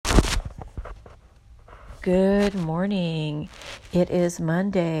Good morning. It is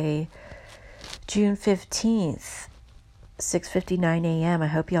Monday, June 15th, 6:59 a.m. I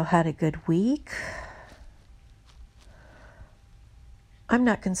hope y'all had a good week. I'm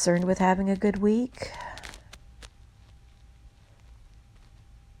not concerned with having a good week.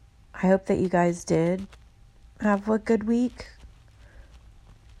 I hope that you guys did have a good week,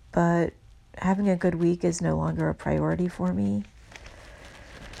 but having a good week is no longer a priority for me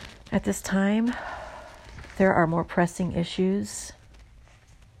at this time. There are more pressing issues.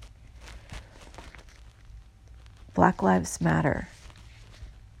 Black Lives Matter.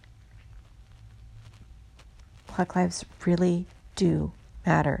 Black lives really do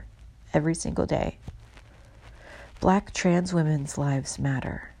matter every single day. Black trans women's lives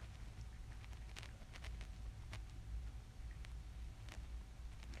matter.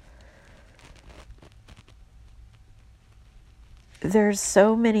 There's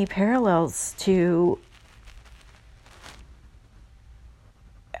so many parallels to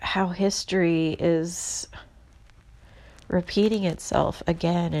how history is repeating itself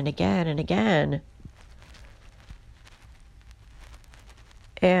again and again and again.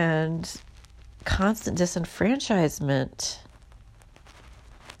 And constant disenfranchisement.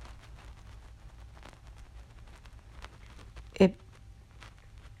 It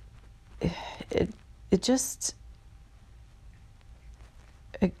just,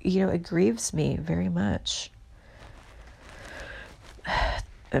 it grieves me very much.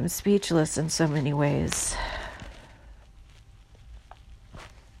 I'm speechless in so many ways.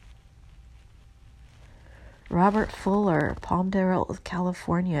 Robert Fuller, Palmdale,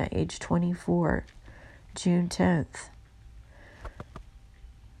 California, age 24, June 10th.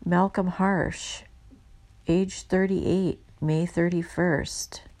 Malcolm Harsh, age 38, May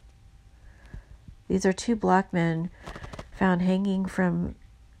 31st. These are two black men found hanging from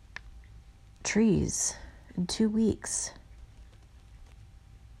trees in 2 weeks.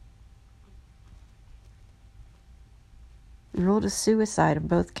 Ruled a suicide on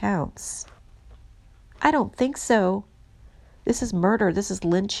both counts. I don't think so. This is murder. This is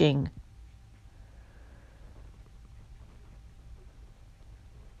lynching.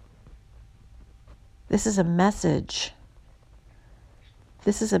 This is a message.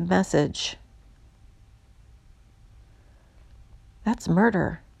 This is a message. That's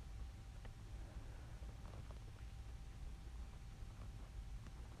murder.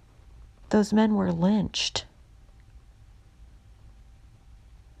 Those men were lynched.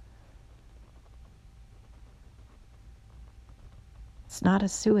 It's not a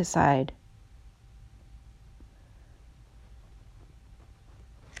suicide.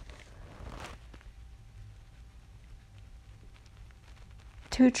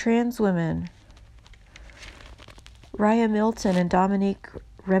 Two trans women, Raya Milton and Dominique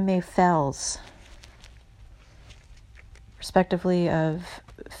Remy-Fells, respectively of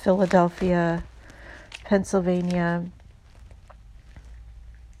Philadelphia, Pennsylvania,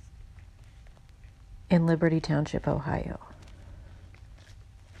 and Liberty Township, Ohio.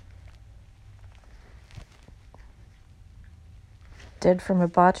 Dead from a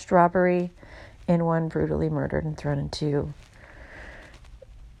botched robbery, and one brutally murdered and thrown into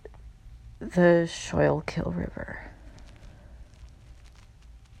the Schuylkill River.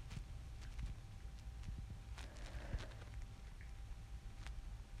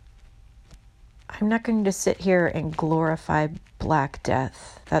 I'm not going to sit here and glorify Black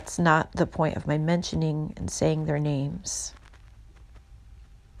Death. That's not the point of my mentioning and saying their names.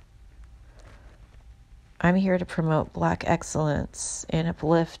 I'm here to promote Black excellence and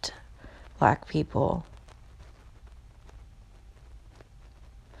uplift Black people.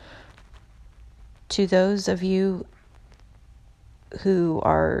 To those of you who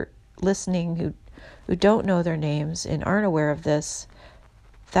are listening, who don't know their names and aren't aware of this,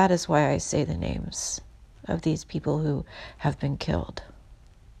 that is why I say the names of these people who have been killed.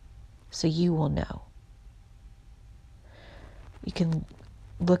 So you will know. You can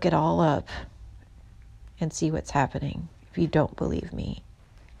look it all up and see what's happening if you don't believe me.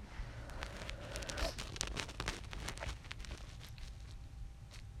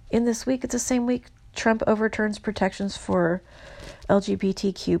 In this week, it's the same week Trump overturns protections for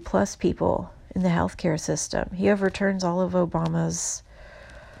LGBTQ plus people in the healthcare system. He overturns all of Obama's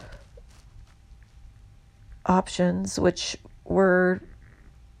options, which were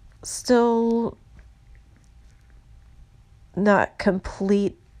still not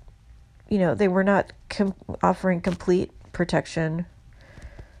complete. They were not offering complete protection,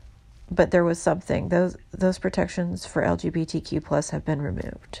 but there was something. Those protections for LGBTQ plus have been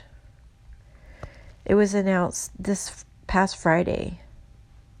removed. It was announced this past Friday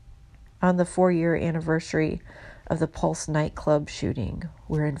on the 4-year anniversary of the Pulse nightclub shooting,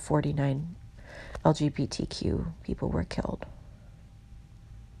 wherein 49 LGBTQ people were killed.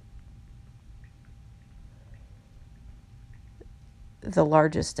 The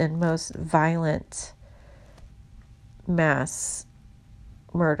largest and most violent mass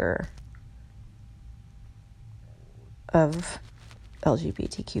murder of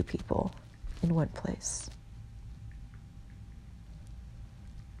LGBTQ people in one place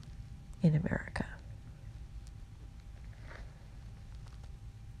in America.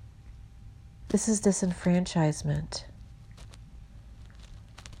 This is disenfranchisement.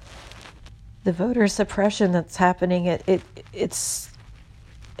 The voter suppression that's happening, it's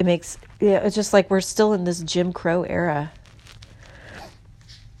just like we're still in this Jim Crow era.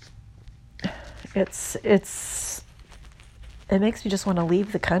 It makes me just want to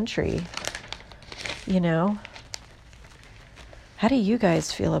leave the country, you know? How do you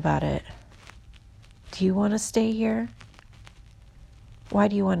guys feel about it? Do you want to stay here? Why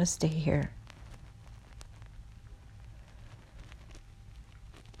do you want to stay here?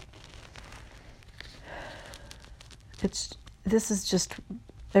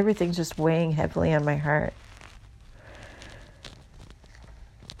 Everything's just weighing heavily on my heart.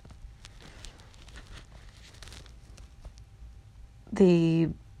 The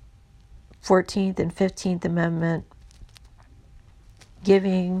 14th and 15th Amendment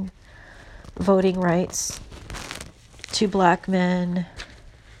giving voting rights to black men,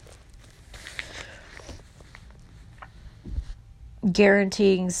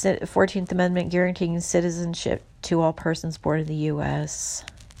 guaranteeing 14th Amendment guaranteeing citizenship to all persons born in the U.S.,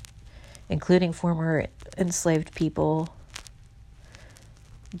 including former enslaved people,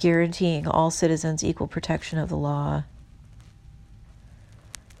 guaranteeing all citizens equal protection of the law.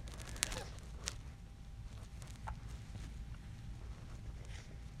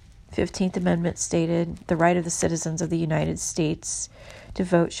 The 15th Amendment stated, the right of the citizens of the United States to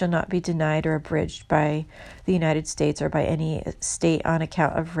vote shall not be denied or abridged by the United States or by any state on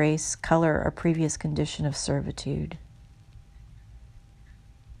account of race, color, or previous condition of servitude.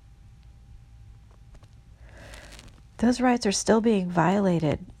 Those rights are still being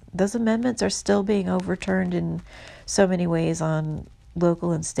violated. Those amendments are still being overturned in so many ways on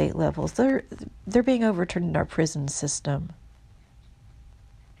local and state levels. They're being overturned in our prison system.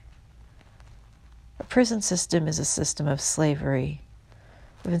 A prison system is a system of slavery,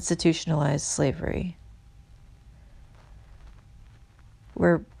 of institutionalized slavery,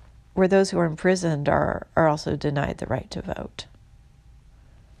 where those who are imprisoned are also denied the right to vote.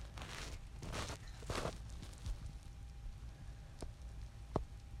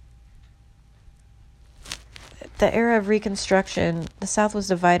 The era of Reconstruction, the South was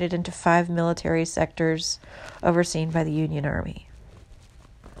divided into 5 military sectors overseen by the Union Army.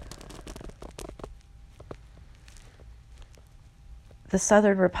 The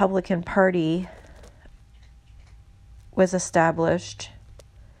Southern Republican Party was established,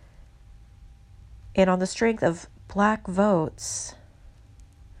 and on the strength of black votes,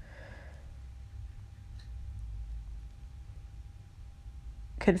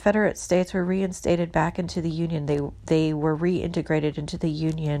 Confederate states were reinstated back into the Union. They were reintegrated into the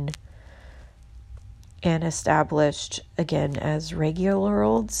Union and established again as regular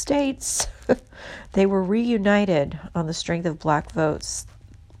old states. They were reunited on the strength of black votes.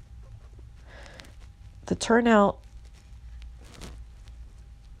 The turnout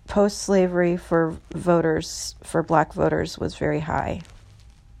post-slavery for black voters was very high.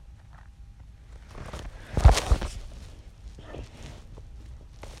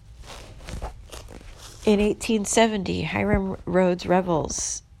 In 1870, Hiram Rhodes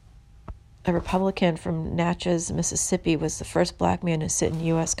Revels, a Republican from Natchez, Mississippi, was the first black man to sit in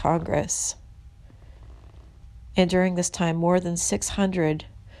U.S. Congress. And during this time, more than 600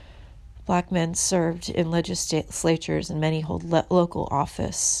 black men served in legislatures and many hold local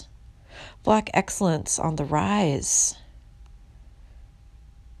office. Black excellence on the rise.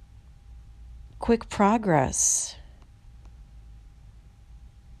 Quick progress.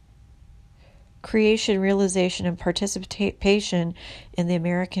 Creation, realization, and participation in the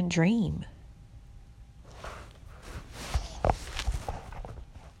American dream.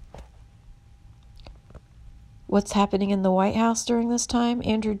 What's happening in the White House during this time?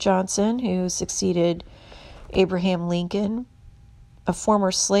 Andrew Johnson, who succeeded Abraham Lincoln, a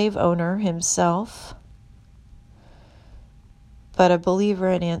former slave owner himself, but a believer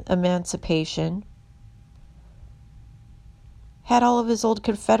in emancipation, had all of his old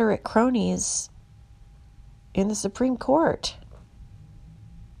Confederate cronies in the Supreme Court.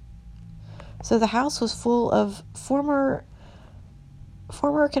 So the House was full of former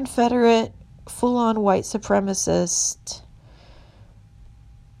former Confederate, full-on white supremacist,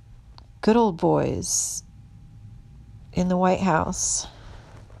 good old boys in the White House,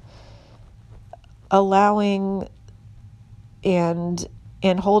 allowing and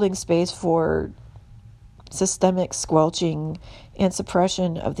holding space for systemic squelching and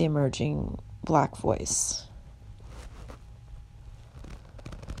suppression of the emerging Black voice.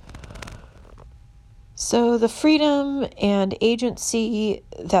 So the freedom and agency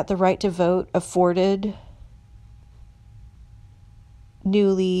that the right to vote afforded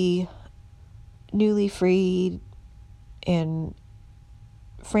newly freed and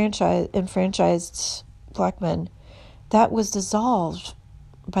enfranchised Black men, that was dissolved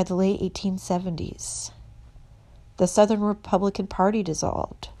by the late 1870s. The Southern Republican Party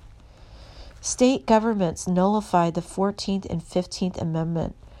dissolved. State governments nullified the 14th and 15th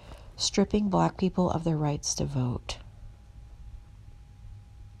Amendment, stripping Black people of their rights to vote.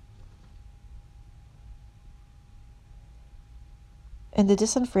 And the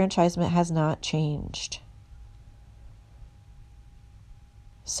disenfranchisement has not changed.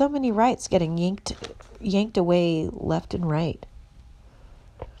 So many rights getting yanked away left and right.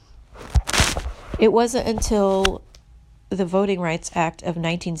 It wasn't until the Voting Rights Act of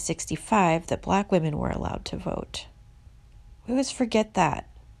 1965 that Black women were allowed to vote. We always forget that.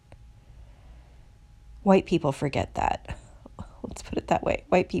 White people forget that. Let's put it that way.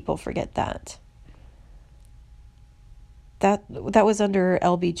 White people forget that. That was under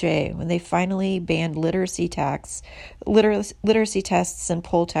LBJ when they finally banned literacy tests and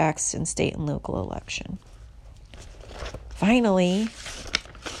poll tax in state and local election. Finally,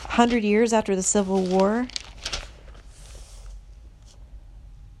 100 years after the Civil War,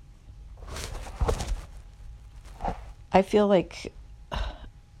 I feel like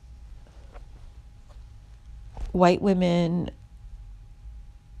white women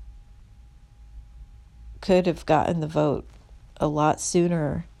could have gotten the vote a lot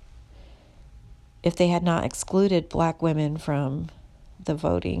sooner if they had not excluded Black women from the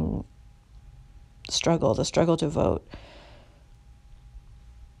voting struggle, the struggle to vote.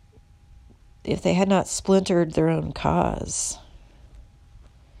 If they had not splintered their own cause.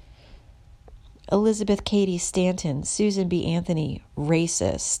 Elizabeth Cady Stanton, Susan B. Anthony,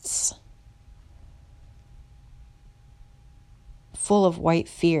 racists. Full of white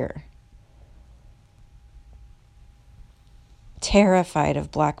fear. Terrified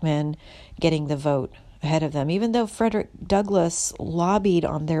of Black men getting the vote ahead of them, even though Frederick Douglass lobbied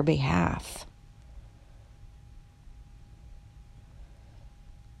on their behalf.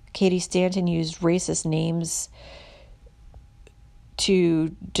 Cady Stanton used racist names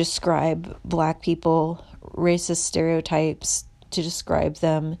to describe Black people, racist stereotypes to describe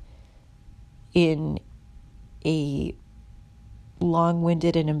them in a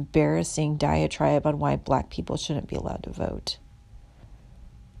long-winded and embarrassing diatribe on why Black people shouldn't be allowed to vote.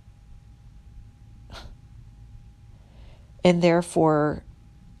 And therefore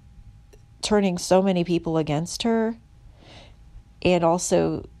turning so many people against her, and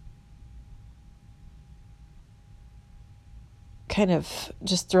also kind of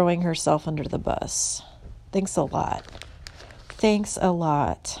just throwing herself under the bus. Thanks a lot. Thanks a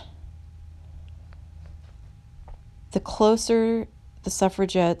lot. The closer the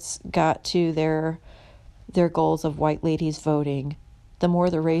suffragettes got to their goals of white ladies voting, the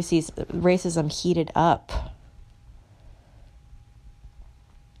more the racism heated up.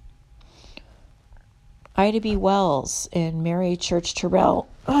 Ida B. Wells and Mary Church Terrell,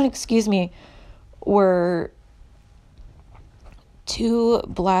 were two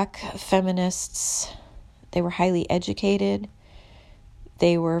Black feminists. They were highly educated.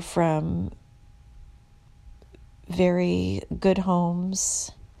 They were from very good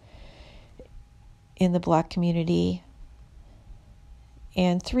homes in the Black community.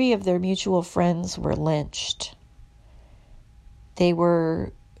 And three of their mutual friends were lynched. They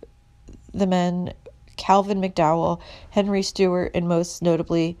were the men Calvin McDowell, Henry Stewart, and most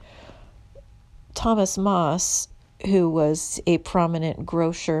notably Thomas Moss, who was a prominent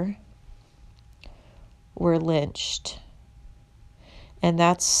grocer, were lynched. And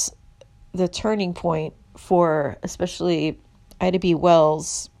that's the turning point for especially Ida B.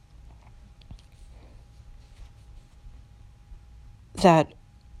 Wells that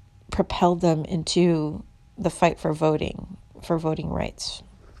propelled them into the fight for voting rights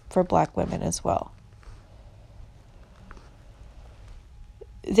for Black women as well.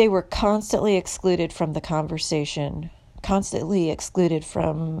 They were constantly excluded from the conversation, constantly excluded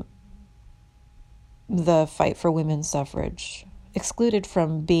from the fight for women's suffrage, excluded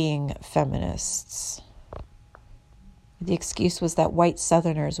from being feminists. The excuse was that white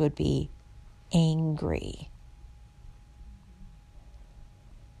Southerners would be angry.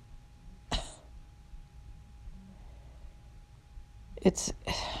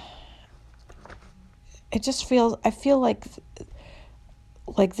 I feel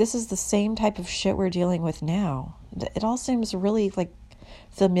like this is the same type of shit we're dealing with now. It all seems really like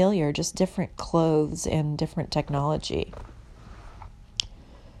familiar, just different clothes and different technology.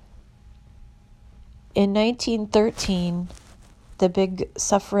 In 1913, the big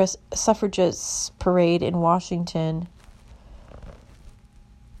suffragists parade in Washington,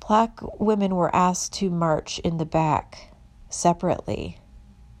 black women were asked to march in the back separately.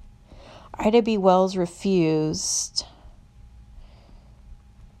 Ida B. Wells refused,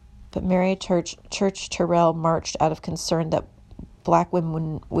 but Mary Church Terrell marched out of concern that black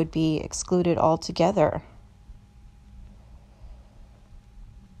women would be excluded altogether.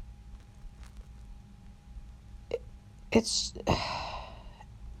 It's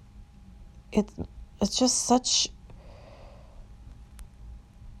just such,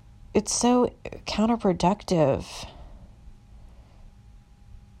 it's so counterproductive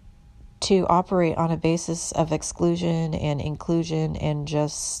to operate on a basis of exclusion and inclusion and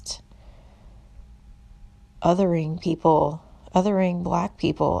just othering people, othering black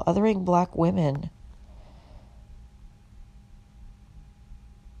people, othering black women.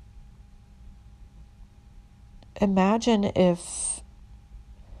 Imagine if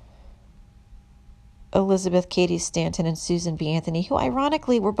Elizabeth Cady Stanton and Susan B. Anthony, who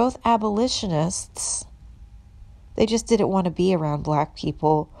ironically were both abolitionists, they just didn't want to be around black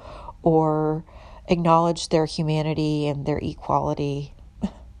people or acknowledge their humanity and their equality.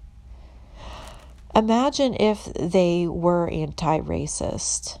 Imagine if they were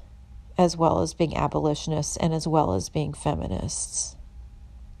anti-racist, as well as being abolitionists and as well as being feminists.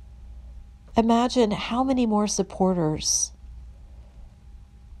 Imagine how many more supporters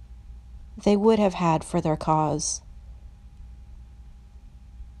they would have had for their cause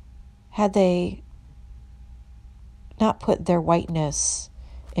had they not put their whiteness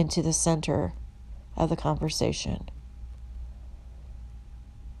into the center of the conversation.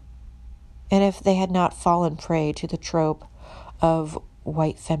 And if they had not fallen prey to the trope of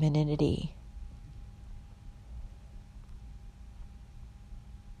white femininity.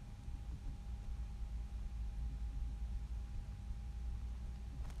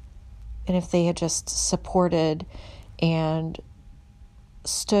 And if they had just supported and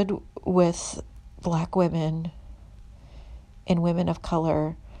stood with black women and women of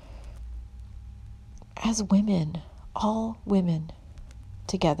color as women, all women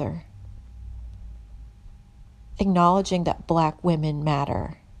together, acknowledging that black women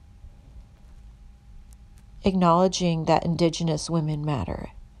matter, acknowledging that indigenous women matter,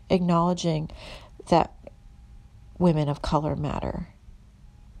 acknowledging that women of color matter,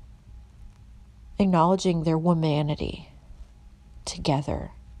 acknowledging their womanity together.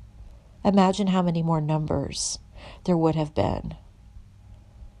 Imagine how many more numbers there would have been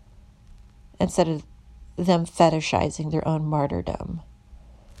instead of them fetishizing their own martyrdom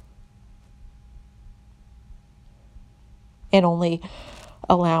and only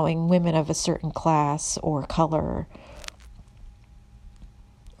allowing women of a certain class or color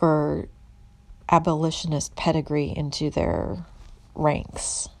or abolitionist pedigree into their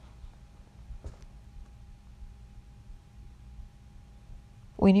ranks.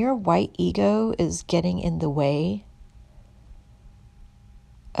 When your white ego is getting in the way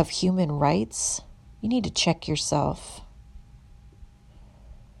of human rights, you need to check yourself.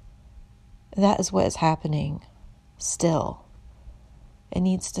 That is what is happening still. It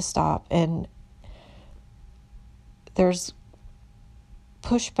needs to stop. And there's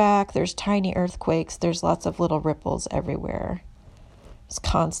pushback, there's tiny earthquakes, there's lots of little ripples everywhere. It's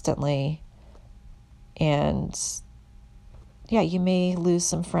constantly. And yeah, you may lose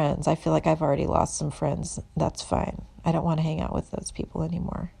some friends. I feel like I've already lost some friends. That's fine. I don't want to hang out with those people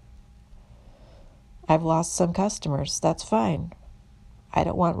anymore. I've lost some customers. That's fine. I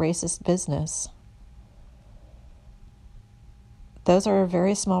don't want racist business. Those are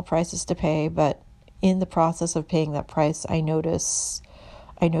very small prices to pay, but in the process of paying that price, I notice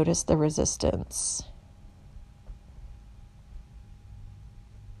the resistance.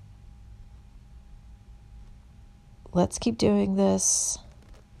 Let's keep doing this.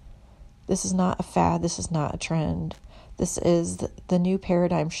 This is not a fad. This is not a trend. This is the new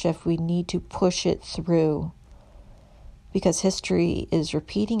paradigm shift. We need to push it through because history is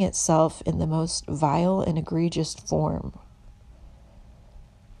repeating itself in the most vile and egregious form.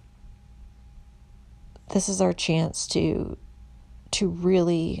 This is our chance to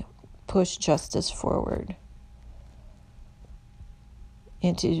really push justice forward.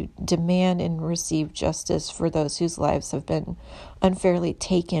 and to demand and receive justice for those whose lives have been unfairly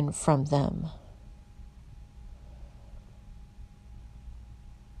taken from them.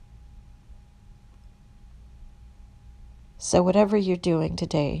 So whatever you're doing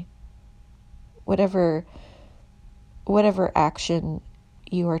today, whatever action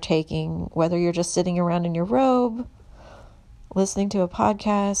you are taking, whether you're just sitting around in your robe, listening to a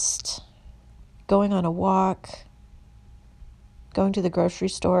podcast, going on a walk, going to the grocery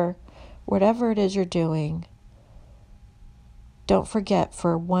store, whatever it is you're doing, don't forget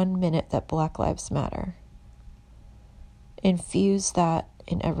for 1 minute that Black Lives Matter. Infuse that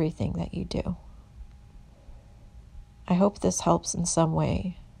in everything that you do. I hope this helps in some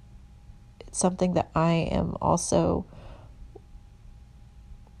way. It's something that I am also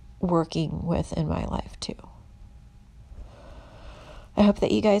working with in my life too. I hope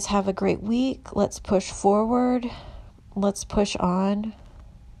that you guys have a great week. Let's push forward. Let's push on.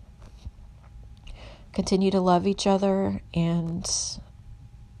 Continue to love each other and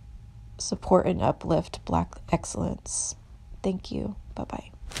support and uplift Black excellence. Thank you.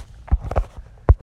 Bye-bye.